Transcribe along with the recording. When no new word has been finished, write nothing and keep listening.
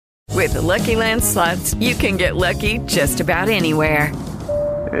With the Lucky Land Slots, you can get lucky just about anywhere.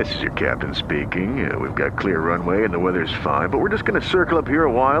 This is your captain speaking. We've got clear runway and the weather's fine, but we're just going to circle up here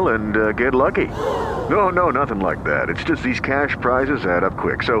a while and get lucky. No, nothing like that. It's just these cash prizes add up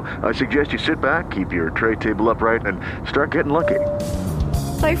quick. So I suggest you sit back, keep your tray table upright, and start getting lucky.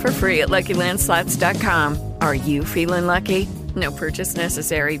 Play for free at LuckyLandSlots.com. Are you feeling lucky? No purchase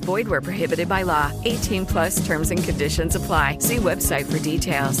necessary. Void where prohibited by law. 18 plus terms and conditions apply. See website for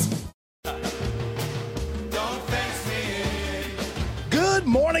details. Good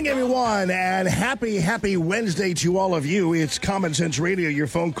morning, everyone, and happy Wednesday to all of you. It's Common Sense Radio. Your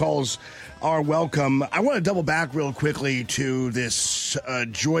phone calls are welcome. I want to double back real quickly to this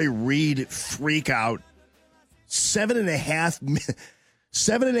Joy Reed freak out.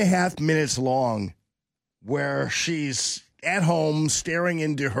 7.5 minutes long, where she's at home staring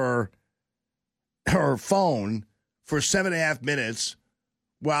into her phone for 7.5 minutes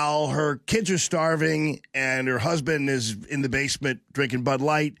while her kids are starving and her husband is in the basement drinking Bud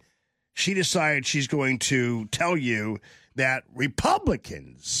Light. She decides she's going to tell you that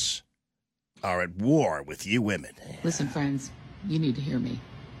Republicans are at war with you women. Listen, friends, you need to hear me.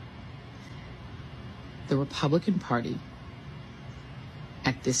 The Republican Party,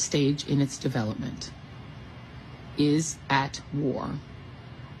 at this stage in its development, is at war.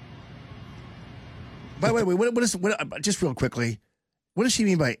 By the way, what just real quickly, what does she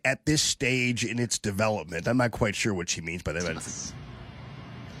mean by at this stage in its development? I'm not quite sure what she means by that.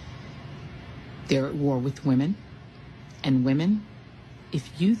 They're at war with women. And women, if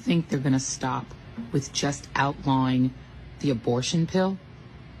you think they're going to stop with just outlawing the abortion pill,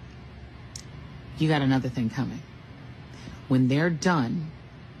 you got another thing coming. When they're done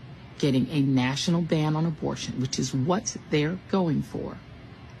getting a national ban on abortion, which is what they're going for,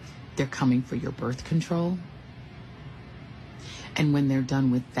 they're coming for your birth control. And when they're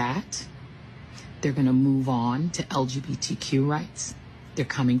done with that, they're going to move on to LGBTQ rights. They're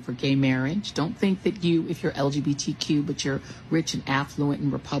coming for gay marriage. Don't think that if you're LGBTQ, but you're rich and affluent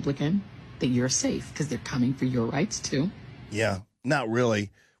and Republican, that you're safe, because they're coming for your rights too. Yeah, not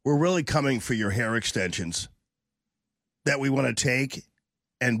really. We're really coming for your hair extensions that we want to take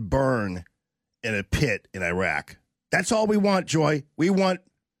and burn in a pit in Iraq. That's all we want, Joy. We want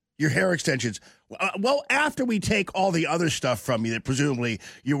your hair extensions. Well, after we take all the other stuff from you that presumably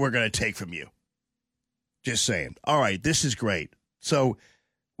you were going to take from you. Just saying. All right, this is great. So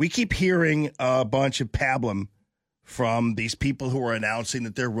we keep hearing a bunch of pablum from these people who are announcing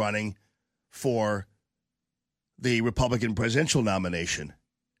that they're running for the Republican presidential nomination.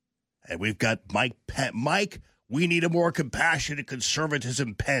 And we've got Mike, we need a more compassionate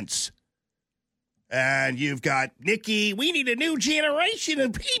conservatism Pence. And you've got Nikki, we need a new generation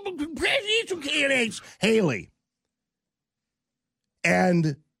of people, presidential candidates, Haley.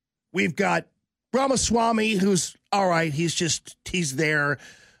 And we've got Ramaswamy, who's, all right, he's there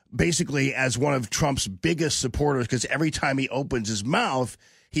basically as one of Trump's biggest supporters, because every time he opens his mouth,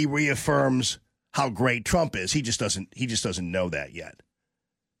 he reaffirms how great Trump is. He just doesn't know that yet.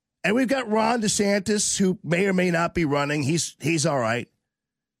 And we've got Ron DeSantis, who may or may not be running. He's all right.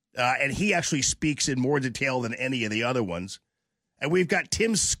 And he actually speaks in more detail than any of the other ones. And we've got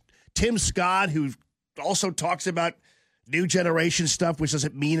Tim Scott, who also talks about new generation stuff, which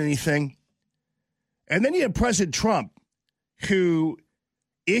doesn't mean anything. And then you have President Trump, who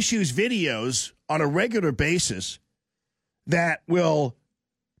issues videos on a regular basis that will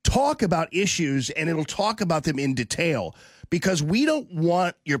talk about issues, and it'll talk about them in detail, because we don't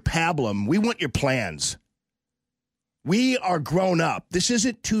want your pablum. We want your plans. We are grown up. This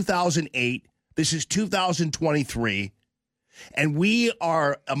isn't 2008. This is 2023. And we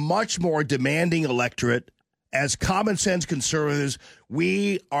are a much more demanding electorate. As common sense conservatives,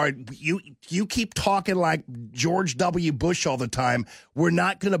 we are, you keep talking like George W. Bush all the time. We're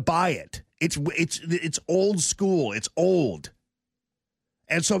not going to buy it. It's old school. It's old.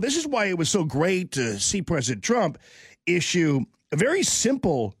 And so this is why it was so great to see President Trump issue a very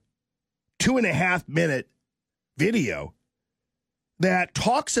simple 2.5-minute video that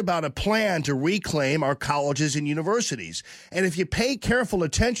talks about a plan to reclaim our colleges and universities. And if you pay careful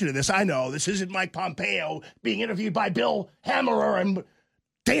attention to this, I know this isn't Mike Pompeo being interviewed by Bill Hammerer and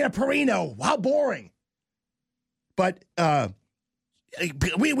Dana Perino. How boring. But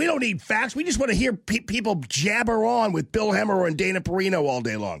we don't need facts. We just want to hear people jabber on with Bill Hammerer and Dana Perino all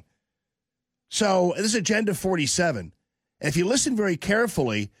day long. So this is Agenda 47. And if you listen very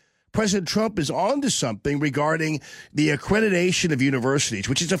carefully, President Trump is on to something regarding the accreditation of universities,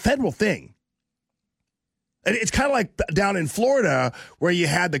 which is a federal thing. And it's kind of like down in Florida where you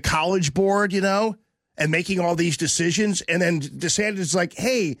had the college board, and making all these decisions. And then DeSantis is like,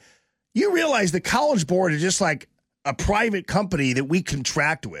 hey, You realize the College Board is just like a private company that we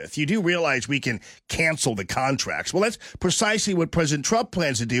contract with. You do realize we can cancel the contracts. Well, that's precisely what President Trump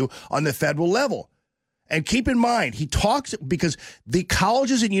plans to do on the federal level. And keep in mind, he talks because the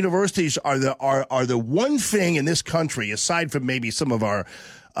colleges and universities are the one thing in this country, aside from maybe some of our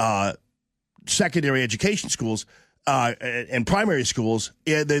secondary education schools and primary schools,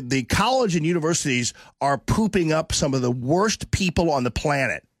 the college and universities are pooping up some of the worst people on the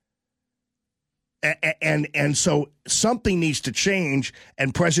planet. And so something needs to change,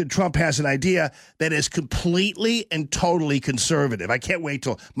 and President Trump has an idea that is completely and totally conservative. I can't wait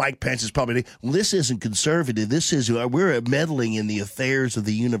till Mike Pence is probably, well, this isn't conservative. This is, we're meddling in the affairs of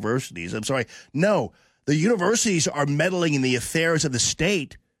the universities. I'm sorry. No, the universities are meddling in the affairs of the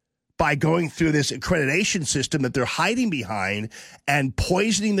state by going through this accreditation system that they're hiding behind and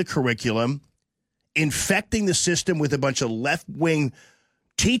poisoning the curriculum, infecting the system with a bunch of left-wing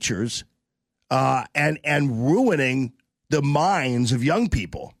teachers, and ruining the minds of young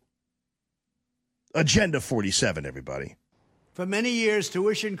people. Agenda 47, everybody. For many years,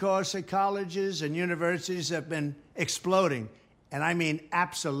 tuition costs at colleges and universities have been exploding, and I mean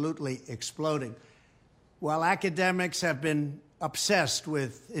absolutely exploding, while academics have been obsessed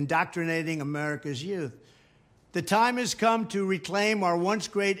with indoctrinating America's youth. The time has come to reclaim our once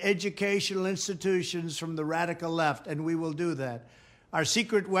great educational institutions from the radical left, and we will do that. Our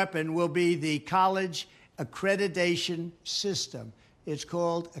secret weapon will be the college accreditation system. It's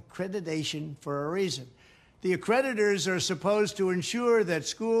called accreditation for a reason. The accreditors are supposed to ensure that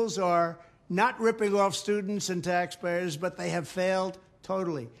schools are not ripping off students and taxpayers, but they have failed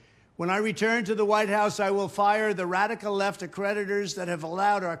totally. When I return to the White House, I will fire the radical left accreditors that have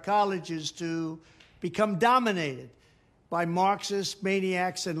allowed our colleges to become dominated by Marxist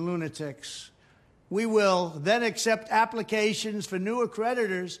maniacs and lunatics. We will then accept applications for new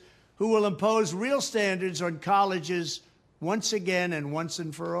accreditors who will impose real standards on colleges once again and once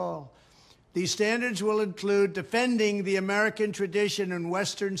and for all. These standards will include defending the American tradition and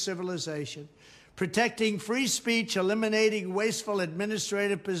Western civilization, protecting free speech, eliminating wasteful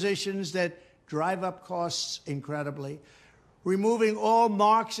administrative positions that drive up costs incredibly, removing all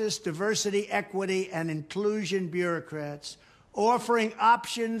Marxist diversity, equity, and inclusion bureaucrats, offering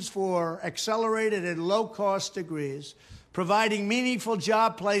options for accelerated and low-cost degrees, providing meaningful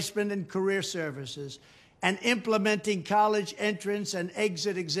job placement and career services, and implementing college entrance and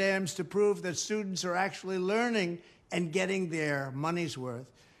exit exams to prove that students are actually learning and getting their money's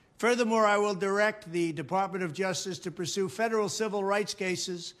worth. Furthermore, I will direct the Department of Justice to pursue federal civil rights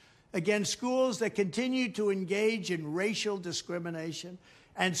cases against schools that continue to engage in racial discrimination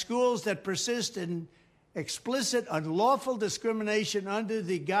and schools that persist in explicit, unlawful discrimination under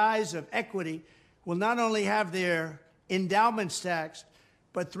the guise of equity will not only have their endowments taxed,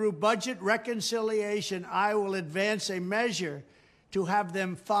 but through budget reconciliation, I will advance a measure to have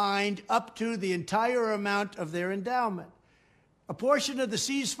them fined up to the entire amount of their endowment. A portion of the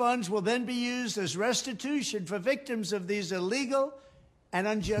seized funds will then be used as restitution for victims of these illegal and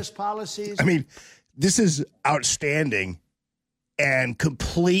unjust policies. I mean, this is outstanding and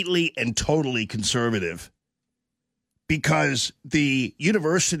completely and totally conservative, because the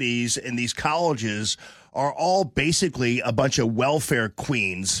universities and these colleges are all basically a bunch of welfare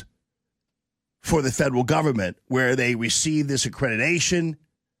queens for the federal government, where they receive this accreditation.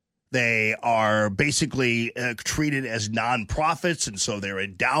 They are basically treated as nonprofits, and so their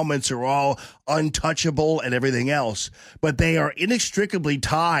endowments are all untouchable and everything else. But they are inextricably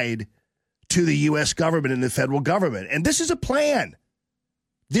tied to the U.S. government and the federal government. And this is a plan.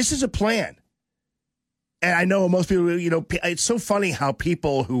 This is a plan. And I know most people, it's so funny how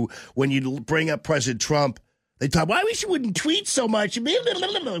people who, when you bring up President Trump, they talk, why we wouldn't tweet so much,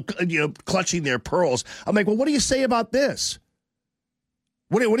 clutching their pearls. I'm like, well, what do you say about this?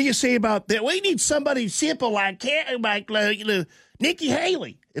 What do you say about that? We need somebody simple like Nikki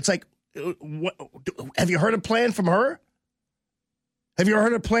Haley. It's like, have you heard a plan from her? Have you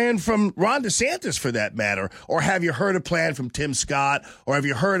heard a plan from Ron DeSantis, for that matter? Or have you heard a plan from Tim Scott? Or have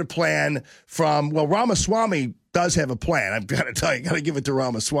you heard a plan from, well, Ramaswamy does have a plan. I've got to tell you, got to give it to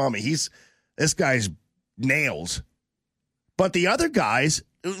Ramaswamy. This guy's nails. But the other guys,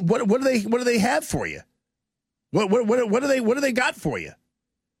 what do they have for you? What do they got for you?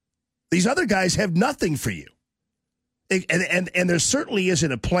 These other guys have nothing for you. And there certainly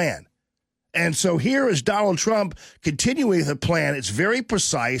isn't a plan. And so here is Donald Trump continuing the plan. It's very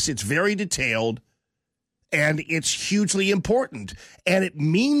precise. It's very detailed. And it's hugely important. And it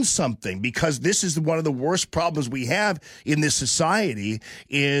means something, because this is one of the worst problems we have in this society,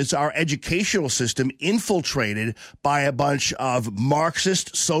 is our educational system infiltrated by a bunch of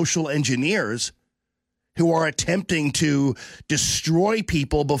Marxist social engineers who are attempting to destroy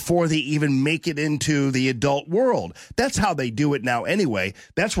people before they even make it into the adult world. That's how they do it now anyway.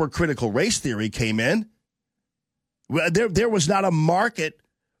 That's where critical race theory came in. There was not a market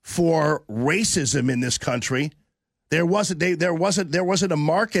for racism in this country. There wasn't a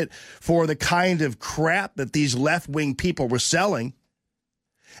market for the kind of crap that these left-wing people were selling.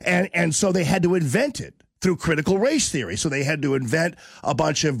 And so they had to invent it through critical race theory. So they had to invent a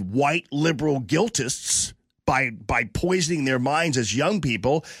bunch of white liberal guiltists by poisoning their minds as young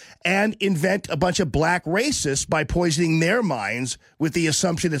people, and invent a bunch of black racists by poisoning their minds with the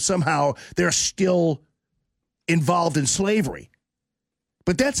assumption that somehow they're still involved in slavery.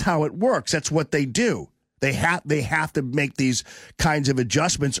 But that's how it works. That's what they do. They have to make these kinds of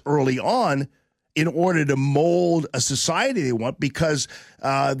adjustments early on in order to mold a society they want, because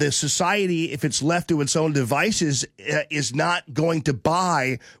the society, if it's left to its own devices, is not going to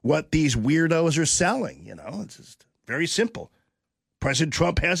buy what these weirdos are selling. You know, it's just very simple. President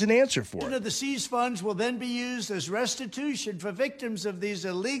Trump has an answer for it. The seized funds will then be used as restitution for victims of these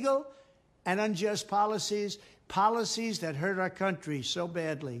illegal and unjust policies that hurt our country so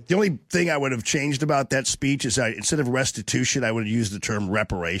badly. The only thing I would have changed about that speech is instead of restitution, I would have used the term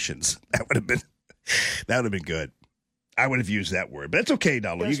reparations. That would have been good. I would have used that word. But it's okay,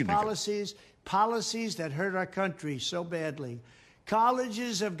 Donald. You can policies that hurt our country so badly.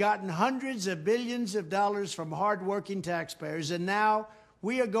 Colleges have gotten hundreds of billions of dollars from hardworking taxpayers, and now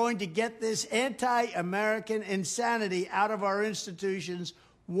we are going to get this anti-American insanity out of our institutions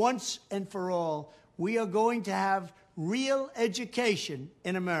once and for all. We are going to have real education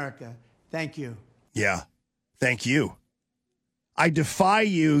in America. Thank you. Yeah, thank you. I defy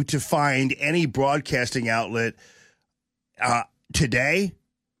you to find any broadcasting outlet today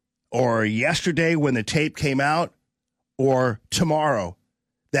or yesterday when the tape came out or tomorrow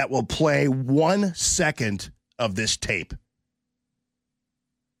that will play 1 second of this tape.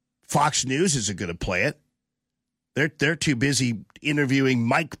 Fox News isn't going to play it. They're too busy interviewing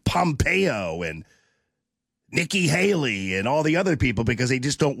Mike Pompeo and Nikki Haley and all the other people because they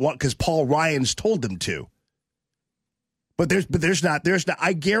just don't want, because Paul Ryan's told them to. But there's not,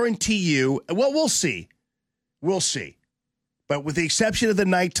 I guarantee you, well, we'll see. We'll see. But with the exception of the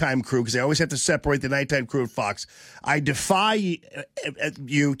nighttime crew, because they always have to separate the nighttime crew at Fox, I defy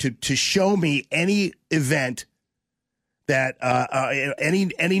you to show me any event that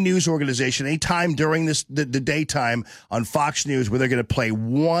any news organization, any time during the daytime on Fox News where they're going to play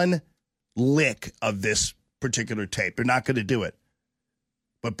one lick of this particular tape. They're not going to do it.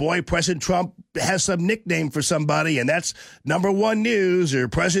 But boy, President Trump has some nickname for somebody, and that's number one news, or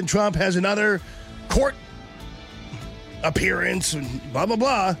President Trump has another court appearance, and blah, blah,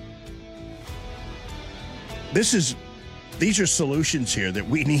 blah. These are solutions here that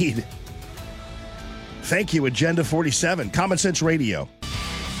we need. Thank you, Agenda 47, Common Sense Radio.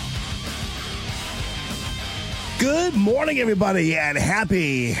 Good morning, everybody, and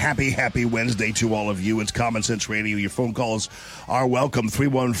happy Wednesday to all of you. It's Common Sense Radio. Your phone calls are welcome,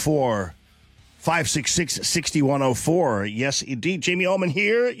 314-566-6104. Yes, indeed. Jamie Ullman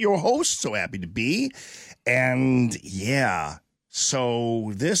here, your host. So happy to be. And, yeah,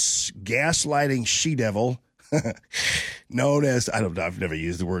 so this gaslighting she-devil, known as, I don't know, I've never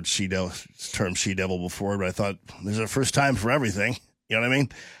used the word term she-devil before, but I thought there's a first time for everything. You know what I mean?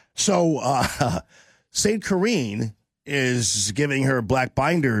 So, St. Corrine is giving her Black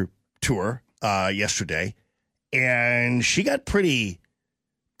Binder tour yesterday, and she got pretty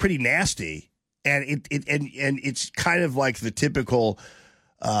nasty, and it's kind of like the typical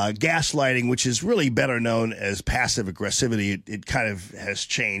gaslighting, which is really better known as passive aggressivity. It kind of has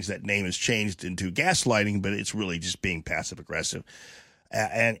changed. That name has changed into gaslighting, but it's really just being passive aggressive.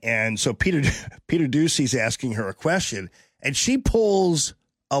 And so Peter Ducey's asking her a question, and she pulls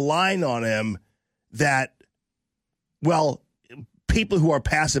a line on him that, well, people who are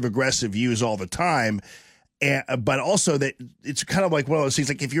passive aggressive use all the time, but also that it's kind of like one of those things,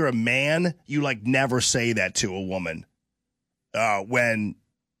 like if you're a man, you like never say that to a woman when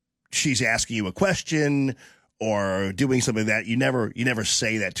she's asking you a question or doing something that you never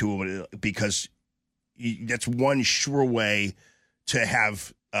say that to a woman, because that's one sure way to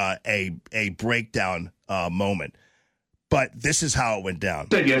have a breakdown moment. But this is how it went down.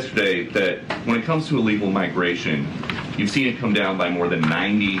 I said yesterday that when it comes to illegal migration, you've seen it come down by more than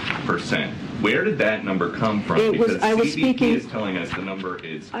 90%. Where did that number come from? I was speaking. is telling us the number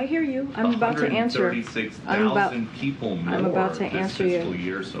is. I hear you. I'm about to answer. 136,000 people more. I'm about to answer you.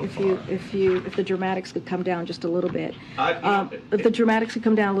 Year so far. If the dramatics could come down just a little bit. If the dramatics could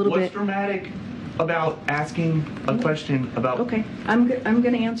come down a little bit. What's dramatic about asking a question about? Okay, I'm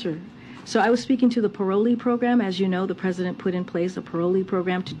going to answer. So I was speaking to the parolee program. As you know, the president put in place a parolee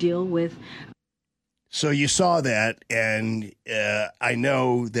program to deal with. So you saw that, and I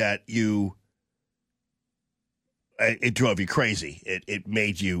know that it drove you crazy. It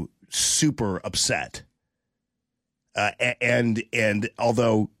made you super upset. And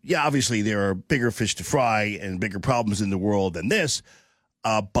although, yeah, obviously there are bigger fish to fry and bigger problems in the world than this,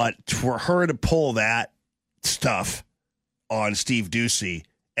 but for her to pull that stuff on Steve Doocy,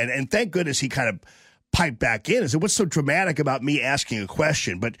 and thank goodness he kind of piped back in and said, what's so dramatic about me asking a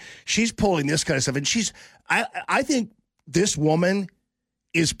question? But she's pulling this kind of stuff, and I think this woman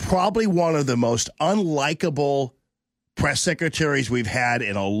is probably one of the most unlikable press secretaries we've had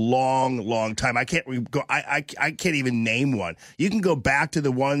in a long, long time. I can't even name one. You can go back to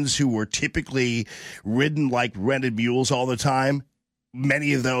the ones who were typically ridden like rented mules all the time.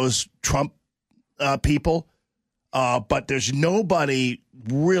 Many of those Trump people. But there's nobody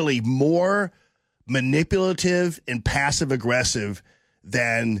really more manipulative and passive-aggressive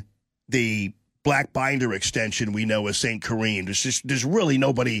than the black binder extension we know as St. Kareem. There's really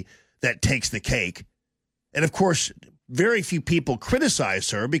nobody that takes the cake. And, of course, very few people criticize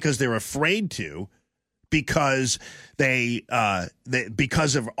her because they're afraid to, because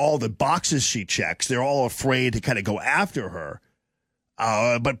because of all the boxes she checks. They're all afraid to kind of go after her.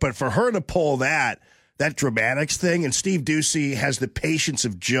 But for her to pull that dramatics thing, and Steve Doocy has the patience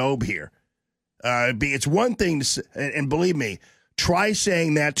of Job here. It's one thing to say, and believe me, try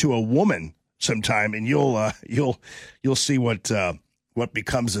saying that to a woman sometime, and you'll see what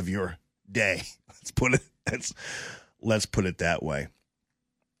becomes of your day. Let's put it that way.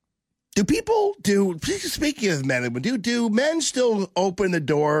 Speaking of men, do men still open the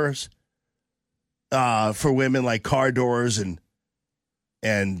doors for women, like car doors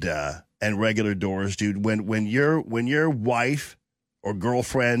and regular doors, dude? When your wife or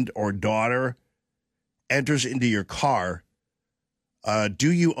girlfriend or daughter enters into your car,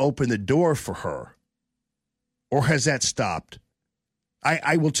 do you open the door for her, or has that stopped?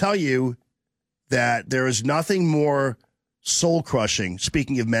 I will tell you that there is nothing more soul-crushing,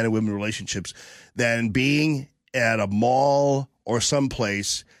 speaking of men and women relationships, than being at a mall or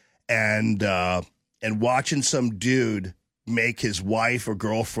someplace and watching some dude make his wife or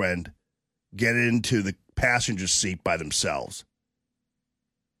girlfriend get into the passenger seat by themselves.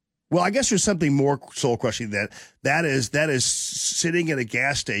 Well, I guess there's something more soul-crushing that is sitting at a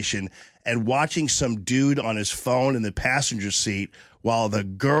gas station and watching some dude on his phone in the passenger seat while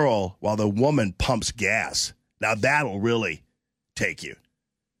the woman pumps gas. Now that'll really take you.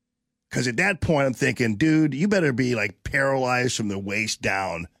 Because at that point, I'm thinking, dude, you better be like paralyzed from the waist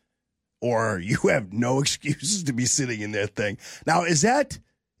down, or you have no excuses to be sitting in that thing. Now, is that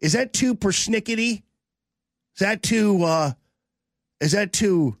too persnickety? Is that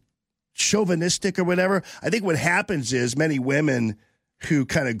too chauvinistic or whatever? I think what happens is many women who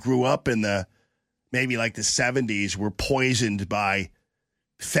kind of grew up in maybe like the 70s were poisoned by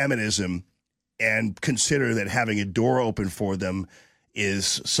feminism and consider that having a door open for them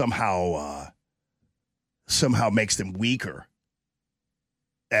is somehow makes them weaker.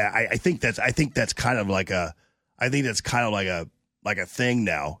 I think that's kind of like a thing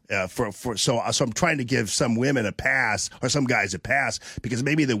now. So I'm trying to give some women a pass, or some guys a pass, because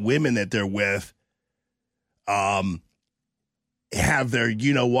maybe the women that they're with have their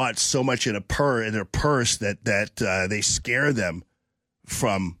so much in their purse that they scare them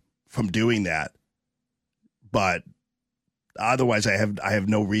from doing that. But otherwise, I have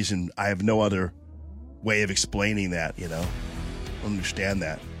no reason. I have no other way of explaining that. Understand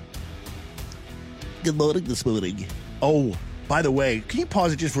that. Good morning this morning. Oh, by the way, can you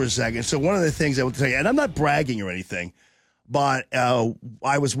pause it just for a second? So one of the things I want to tell you, and I'm not bragging or anything, but I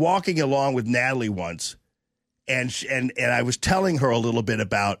was walking along with Natalie once, and I was telling her a little bit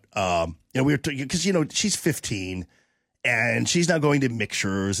about we were because she's 15 and she's now going to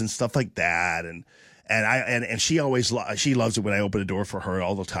mixers and stuff like that, and she she loves it when I open the door for her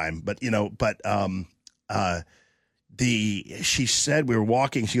all the time. But she said, we were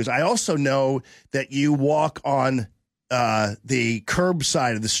walking, she goes, I also know that you walk on the curb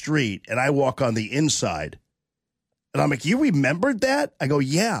side of the street and I walk on the inside. And I'm like, you remembered that? I go,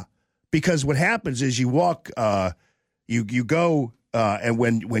 yeah, because what happens is you walk, you go, and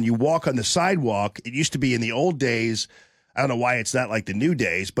when you walk on the sidewalk, it used to be in the old days, I don't know why it's not like the new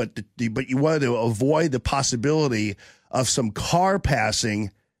days, but you wanted to avoid the possibility of some car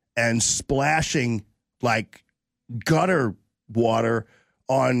passing and splashing like gutter water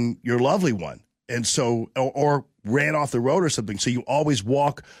on your lovely one. And so, or ran off the road or something. So you always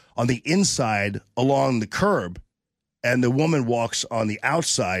walk on the inside along the curb, and the woman walks on the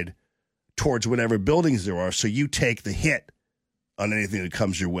outside towards whatever buildings there are. So you take the hit on anything that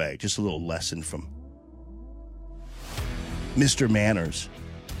comes your way. Just a little lesson from Mr. Manners.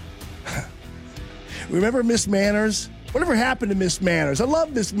 Remember Miss Manners? Whatever happened to Miss Manners? I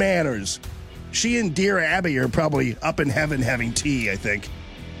love Miss Manners. She and Dear Abby are probably up in heaven having tea, I think.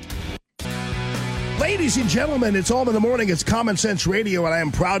 Ladies and gentlemen, it's All in the Morning. It's Common Sense Radio, and I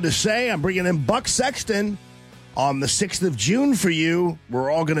am proud to say I'm bringing in Buck Sexton on the 6th of June for you. We're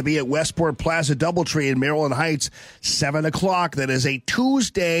all going to be at Westport Plaza Doubletree in Maryland Heights, 7 o'clock. That is a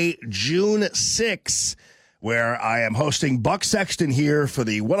Tuesday, June 6th, where I am hosting Buck Sexton here for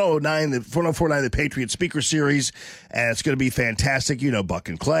the 1049 The Patriot Speaker Series, and it's going to be fantastic. You know Buck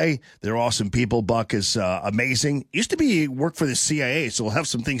and Clay. They're awesome people. Buck is amazing. Used to work for the CIA, so we'll have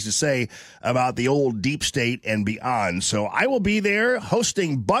some things to say about the old deep state and beyond. So I will be there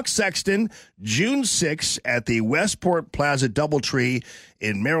hosting Buck Sexton June 6th at the Westport Plaza Doubletree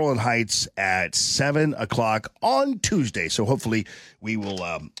in Maryland Heights at 7 o'clock on Tuesday. So hopefully we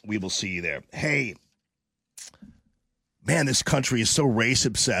will see you there. Hey, man, this country is so race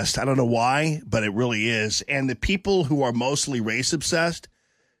obsessed. I don't know why, but it really is. And the people who are mostly race obsessed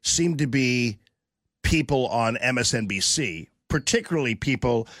seem to be people on MSNBC, particularly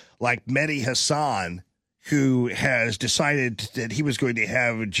people like Mehdi Hassan, who has decided that he was going to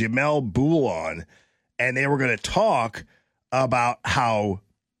have Jamel Boole on, and they were going to talk about how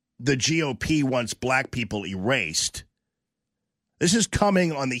the GOP wants black people erased. This is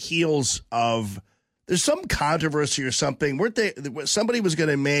coming on the heels of there's some controversy or something. Somebody was going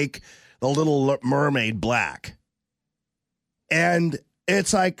to make the Little Mermaid black. And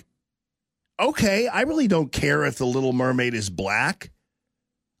it's like, okay, I really don't care if the Little Mermaid is black.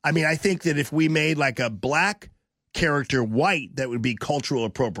 I mean, I think that if we made like a black character white, that would be cultural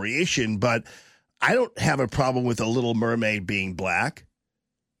appropriation. But I don't have a problem with the Little Mermaid being black.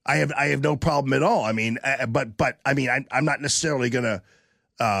 I have no problem at all. I mean, but I mean, I'm not necessarily going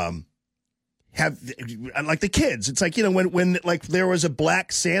to have like the kids. It's like, you know, when like there was a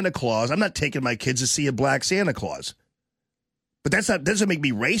black Santa Claus, I'm not taking my kids to see a black Santa Claus. But that doesn't make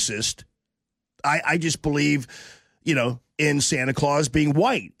me racist. I just believe, you know, in Santa Claus being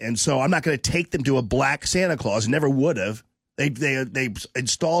white. And so I'm not going to take them to a black Santa Claus. Never would have. They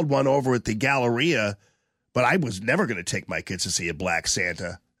installed one over at the Galleria, but I was never going to take my kids to see a black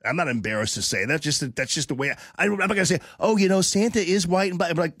Santa. I'm not embarrassed to say that. That's just the way I'm not going to say, oh, you know, Santa is white and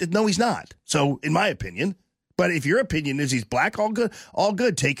black. Like, no, he's not. So, in my opinion, but if your opinion is he's black, all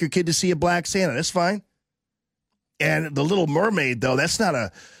good. Take your kid to see a black Santa. That's fine. And the Little Mermaid, though, that's not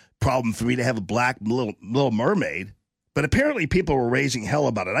a problem for me to have a black Little Mermaid. But apparently, people were raising hell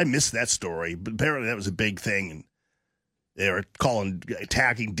about it. I missed that story, but apparently that was a big thing. And they were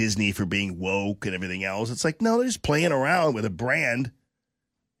attacking Disney for being woke and everything else. It's like, no, they're just playing around with a brand.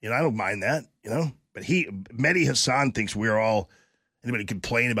 You know, I don't mind that, you know. But Mehdi Hassan thinks we're all, anybody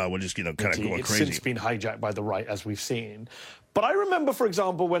complain about, we're just, you know, kind of going crazy. It's since been hijacked by the right, as we've seen. But I remember, for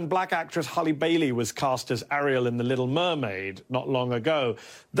example, when black actress Halle Bailey was cast as Ariel in The Little Mermaid not long ago,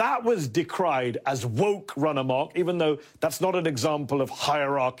 that was decried as woke run amok, even though that's not an example of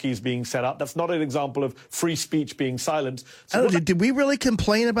hierarchies being set up. That's not an example of free speech being silenced. So did we really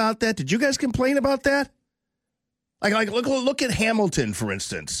complain about that? Did you guys complain about that? Like look at Hamilton, for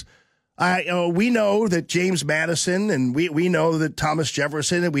instance. We know that James Madison and we know that Thomas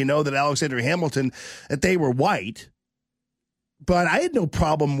Jefferson and we know that Alexander Hamilton, that they were white. But I had no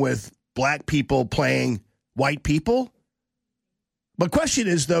problem with black people playing white people. The question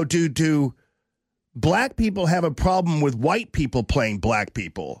is, though, do black people have a problem with white people playing black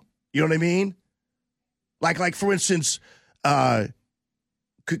people? You know what I mean? Like for instance, could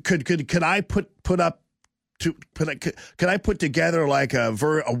I put up? Can I put together like a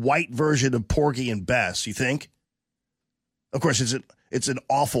white version of Porgy and Bess, you think? Of course, it's an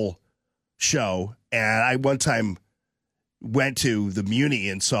awful show. And I one time went to the Muni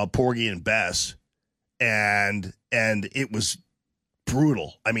and saw Porgy and Bess, and it was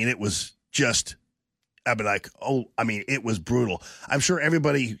brutal. I mean, it was just, it was brutal. I'm sure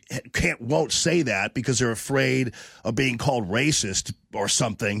everybody won't say that because they're afraid of being called racist or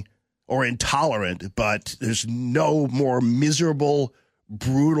something, or intolerant, but there's no more miserable,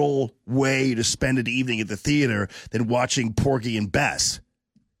 brutal way to spend an evening at the theater than watching Porgy and Bess.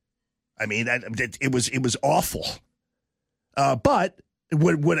 I mean, it was awful. But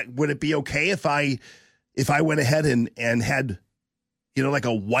would it be okay if I went ahead and had, like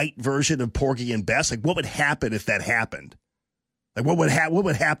a white version of Porgy and Bess? Like, what would happen if that happened? Like, what would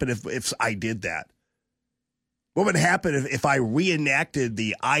happen if I did that? What would happen if I reenacted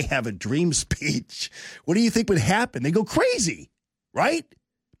the "I Have a Dream" speech? What do you think would happen? They go crazy, right?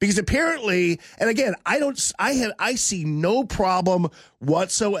 Because apparently, and again, I see no problem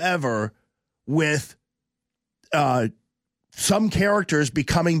whatsoever with some characters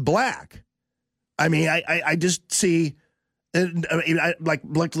becoming black. I mean, I just see, like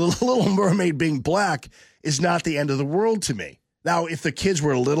Little Mermaid being black is not the end of the world to me. Now, if the kids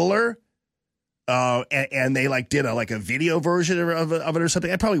were littler, and they did a video version of it or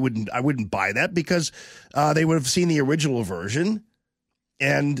something, I wouldn't buy that, because they would have seen the original version,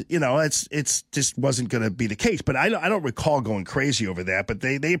 and it's just wasn't going to be the case. But I don't recall going crazy over that. But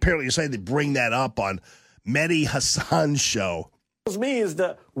they apparently decided to bring that up on Mehdi Hasan's show. Me is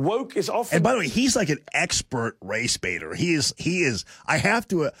that woke is often. And by the way, he's like an expert race baiter. He is. I have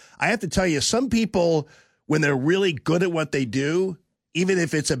to tell you, some people, when they're really good at what they do, even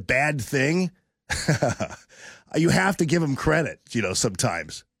if it's a bad thing, you have to give them credit,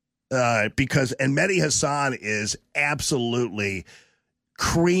 sometimes, because Mehdi Hasan is absolutely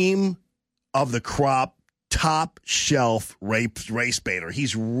cream of the crop, top shelf race baiter.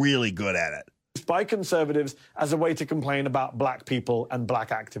 He's really good at it. By conservatives as a way to complain about black people and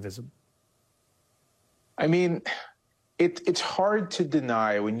black activism. I mean, it's hard to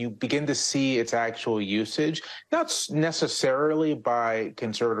deny when you begin to see its actual usage, not necessarily by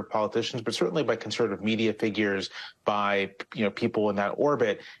conservative politicians, but certainly by conservative media figures, by people in that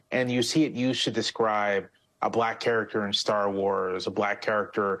orbit, and you see it used to describe a black character in Star Wars, a black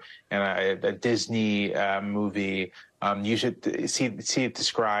character in a Disney movie. You should see it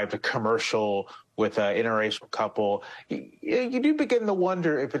described, a commercial with an interracial couple. You do begin to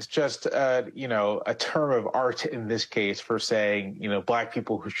wonder if it's just a term of art in this case for saying black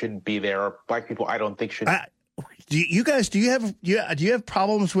people who shouldn't be there, or black people I don't think should. Do you have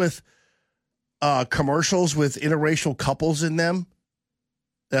problems with commercials with interracial couples in them?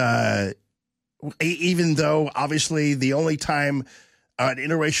 Even though obviously the only time an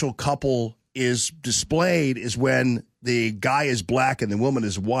interracial couple is displayed is when the guy is black and the woman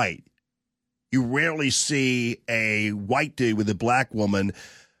is white. You rarely see a white dude with a black woman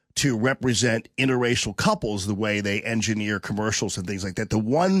to represent interracial couples the way they engineer commercials and things like that. The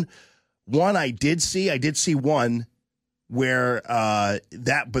one I did see one where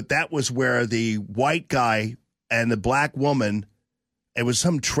that was where the white guy and the black woman, it was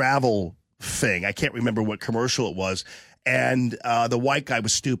some travel thing. I can't remember what commercial it was. And the white guy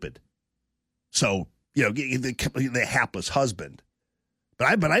was stupid. So, the hapless husband. But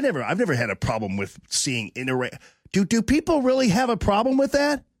I've never had a problem with seeing Do people really have a problem with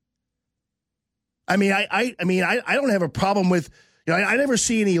that? I mean, I don't have a problem with, I never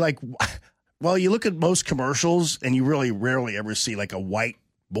see any well, you look at most commercials and you really rarely ever see a white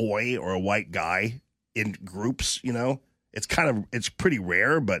boy or a white guy in groups, it's pretty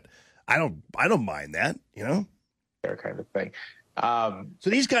rare, but I don't mind that, kind of thing. So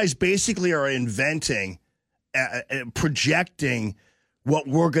these guys basically are inventing, projecting what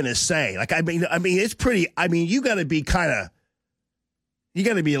we're going to say. It's pretty, you got to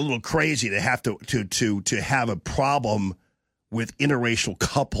be a little crazy to have to have a problem with interracial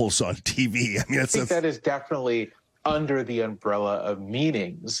couples on TV. I think that is definitely under the umbrella of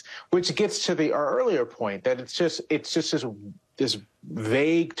meanings, which gets to our earlier point that it's just this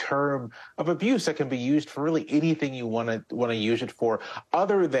vague term of abuse that can be used for really anything you want to use it for,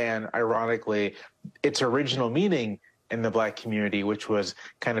 other than, ironically, its original meaning in the black community, which was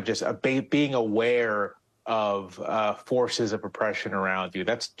kind of just being aware of forces of oppression around you.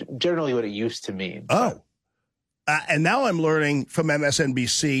 That's generally what it used to mean. Oh, and now I'm learning from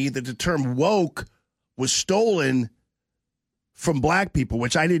MSNBC that the term woke was stolen from black people,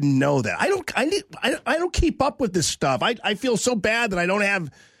 which I didn't know that. I don't keep up with this stuff. I feel so bad that I don't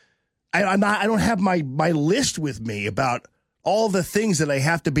have my list with me about all the things that I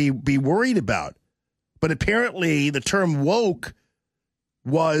have to be worried about. But apparently the term woke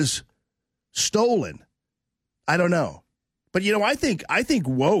was stolen. I don't know. But, I think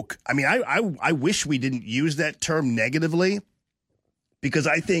woke, I wish we didn't use that term negatively, because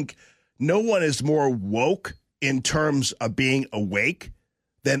I think no one is more woke in terms of being awake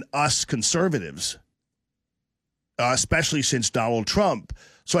than us conservatives, especially since Donald Trump.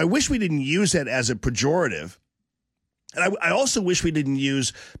 So I wish we didn't use that as a pejorative. And I also wish we didn't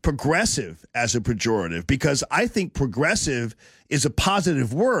use progressive as a pejorative, because I think progressive is a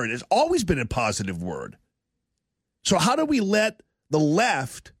positive word. It's always been a positive word. So how do we let the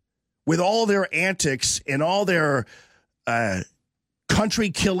left, with all their antics and all their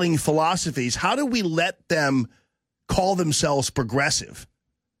country-killing philosophies, how do we let them call themselves progressive?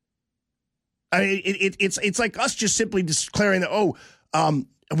 I mean, it's like us just simply declaring that, why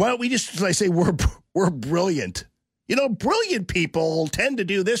don't we just say we're brilliant? You know, brilliant people tend to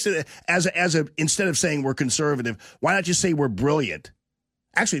do this as a instead of saying we're conservative. Why not just say we're brilliant?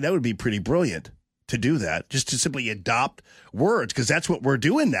 Actually, that would be pretty brilliant to do that, just to simply adopt words, because that's what we're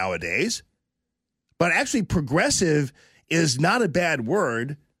doing nowadays. But actually, progressive is not a bad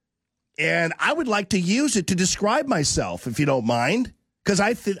word, and I would like to use it to describe myself, if you don't mind, because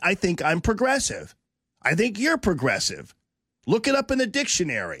I think I'm progressive. I think you're progressive. Look it up in the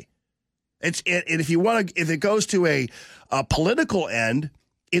dictionary. And if you want to, if it goes to a political end,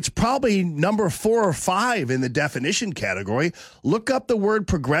 it's probably number 4 or 5 in the definition category. Look up the word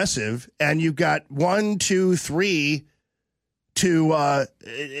progressive, and you've got 1, 2, 3 to,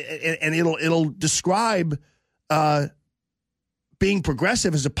 and it'll describe being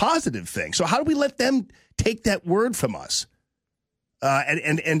progressive as a positive thing. So how do we let them take that word from us?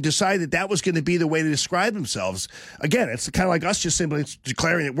 And decide that was going to be the way to describe themselves. Again, it's kind of like us just simply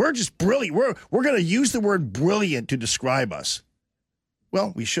declaring that we're just brilliant. We're going to use the word brilliant to describe us.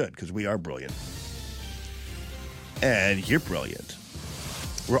 Well, we should, because we are brilliant. And you're brilliant.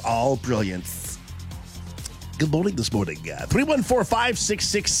 We're all brilliant. Good morning this morning.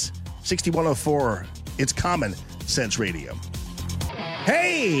 314-566-6104. It's Common Sense Radio.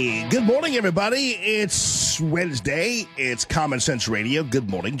 Hey, good morning, everybody. It's Wednesday. It's Common Sense Radio. Good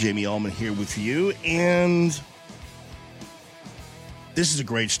morning. Jamie Ullman here with you. And this is a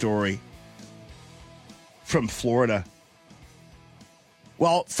great story from Florida.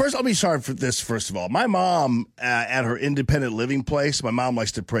 Well, first, let me start for this, first of all. My mom, at her independent living place, my mom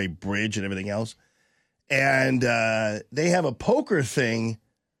likes to play bridge and everything else. And they have a poker thing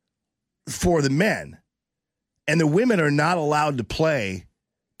for the men. And the women are not allowed to play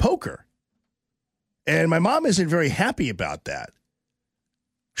poker. And my mom isn't very happy about that.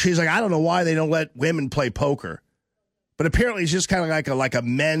 She's like, I don't know why they don't let women play poker. But apparently it's just kind of like a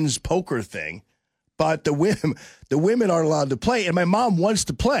men's poker thing. But the women aren't allowed to play. And my mom wants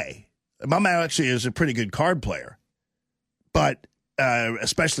to play. My mom actually is a pretty good card player. But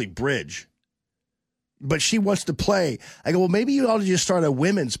especially bridge. But she wants to play. I go, well, maybe you ought to just start a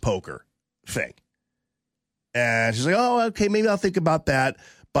women's poker thing. And she's like, oh, okay, maybe I'll think about that.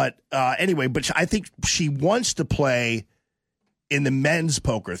 But anyway, I think she wants to play in the men's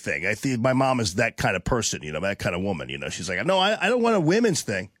poker thing. I think my mom is that kind of person, that kind of woman. She's like, no, I don't want a women's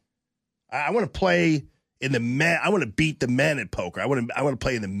thing. I want to play in the men. I want to beat the men at poker. I want to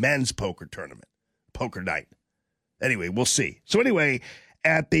play in the men's poker tournament, poker night. Anyway, we'll see. So anyway,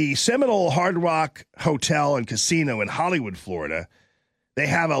 at the Seminole Hard Rock Hotel and Casino in Hollywood, Florida, they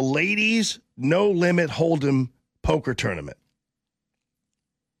have a ladies' no-limit hold'em poker tournament.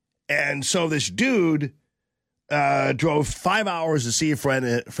 And so this dude drove 5 hours to see a friend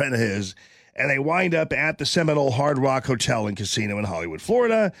of his, and they wind up at the Seminole Hard Rock Hotel and Casino in Hollywood,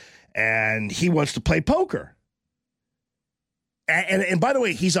 Florida, and he wants to play poker. And by the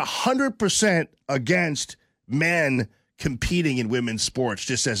way, he's 100% against men competing in women's sports,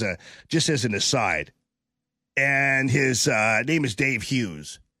 just as an aside. And his name is Dave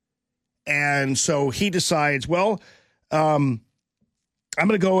Hughes. And so he decides, well, I'm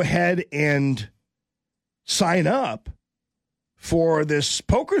going to go ahead and sign up for this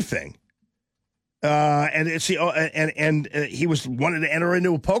poker thing. And it's he wanted to enter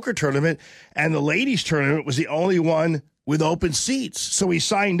into a poker tournament, and the ladies' tournament was the only one with open seats. So he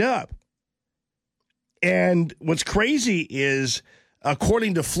signed up. And what's crazy is,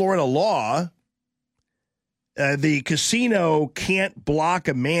 according to Florida law, the casino can't block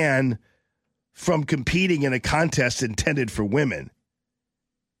a man from competing in a contest intended for women.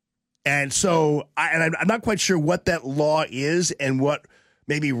 And so, I'm not quite sure what that law is and what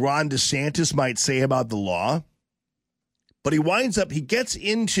maybe Ron DeSantis might say about the law. But he gets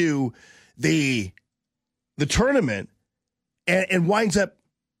into the tournament and winds up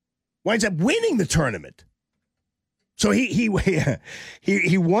winning the tournament. So he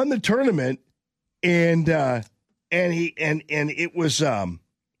won the tournament. And it was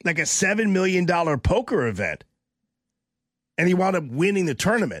like a $7 million poker event. And he wound up winning the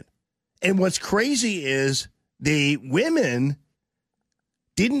tournament. And what's crazy is the women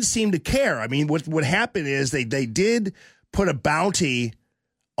didn't seem to care. I mean, what happened is they did put a bounty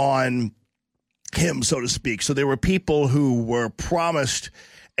on him, so to speak. So there were people who were promised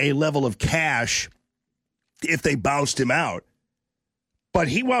a level of cash if they bounced him out. But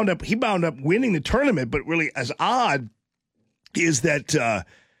he wound up winning the tournament. But really, as odd is that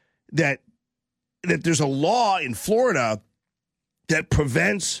that there's a law in Florida that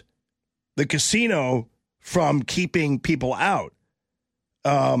prevents the casino from keeping people out.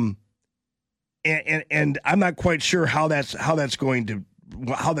 And I'm not quite sure how that's going to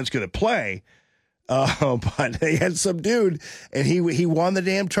play. But they had some dude, and he won the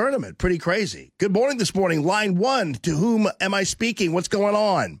damn tournament. Pretty crazy. Good morning this morning. Line 1, to whom am I speaking? What's going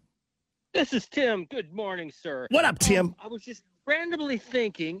on? This is Tim. Good morning, sir. What up, Tim? I was just randomly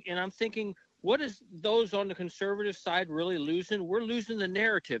thinking, and I'm thinking, what is those on the conservative side really losing? We're losing the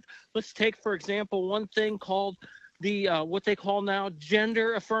narrative. Let's take, for example, one thing called the what they call now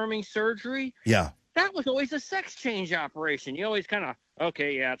gender-affirming surgery. Yeah. That was always a sex change operation. You always kind of,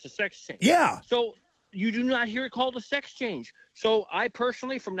 okay, yeah, it's a sex change. Yeah. So you do not hear it called a sex change. So I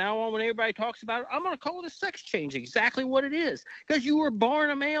personally, from now on, when everybody talks about it, I'm going to call it a sex change, exactly what it is. Because you were born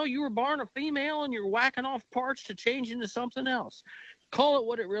a male, you were born a female, and you're whacking off parts to change into something else. Call it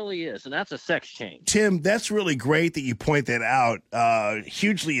what it really is, and that's a sex change. Tim, that's really great that you point that out.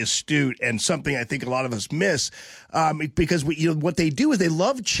 Hugely astute, and something I think a lot of us miss, because what they do is they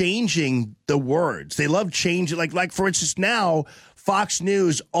love changing the words. They love changing, like for instance, now Fox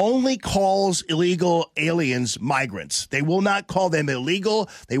News only calls illegal aliens migrants. They will not call them illegal.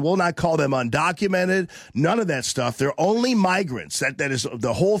 They will not call them undocumented. None of that stuff. They're only migrants. That is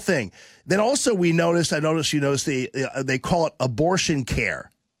the whole thing. Then also I noticed they call it abortion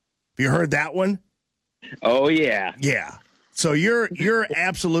care. Have you heard that one? Oh, yeah. Yeah. So you're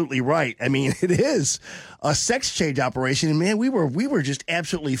absolutely right. I mean, it is a sex change operation. And man, we were just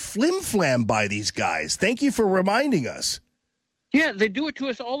absolutely flim-flam by these guys. Thank you for reminding us. Yeah, they do it to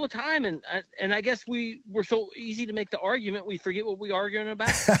us all the time, and I guess we're so easy to make the argument we forget what we're arguing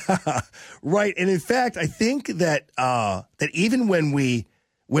about. Right, and in fact, I think that that even when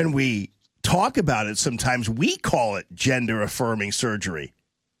we talk about it, sometimes we call it gender affirming surgery.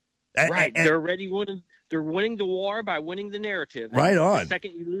 Right, they're winning the war by winning the narrative. Right on. The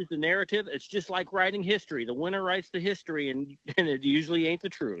second you lose the narrative, it's just like writing history. The winner writes the history, and it usually ain't the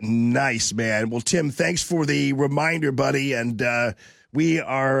truth. Nice, man. Well, Tim, thanks for the reminder, buddy. And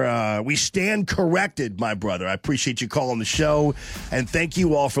we stand corrected, my brother. I appreciate you calling the show, and thank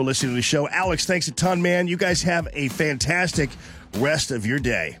you all for listening to the show. Alex, thanks a ton, man. You guys have a fantastic rest of your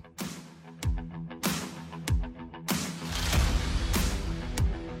day.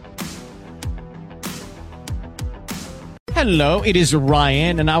 Hello, it is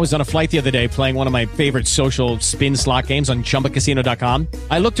Ryan, and I was on a flight the other day playing one of my favorite social spin slot games on ChumbaCasino.com.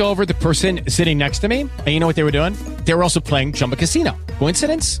 I looked over at the person sitting next to me, and you know what they were doing? They were also playing Chumba Casino.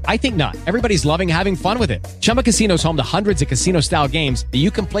 Coincidence? I think not. Everybody's loving having fun with it. Chumba Casino is home to hundreds of casino-style games that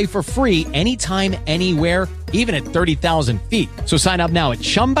you can play for free anytime, anywhere, even at 30,000 feet. So sign up now at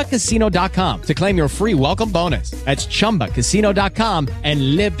ChumbaCasino.com to claim your free welcome bonus. That's ChumbaCasino.com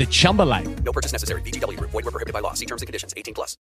and live the Chumba life. No purchase necessary. VGW. Void where prohibited by law. See terms and conditions. 18+.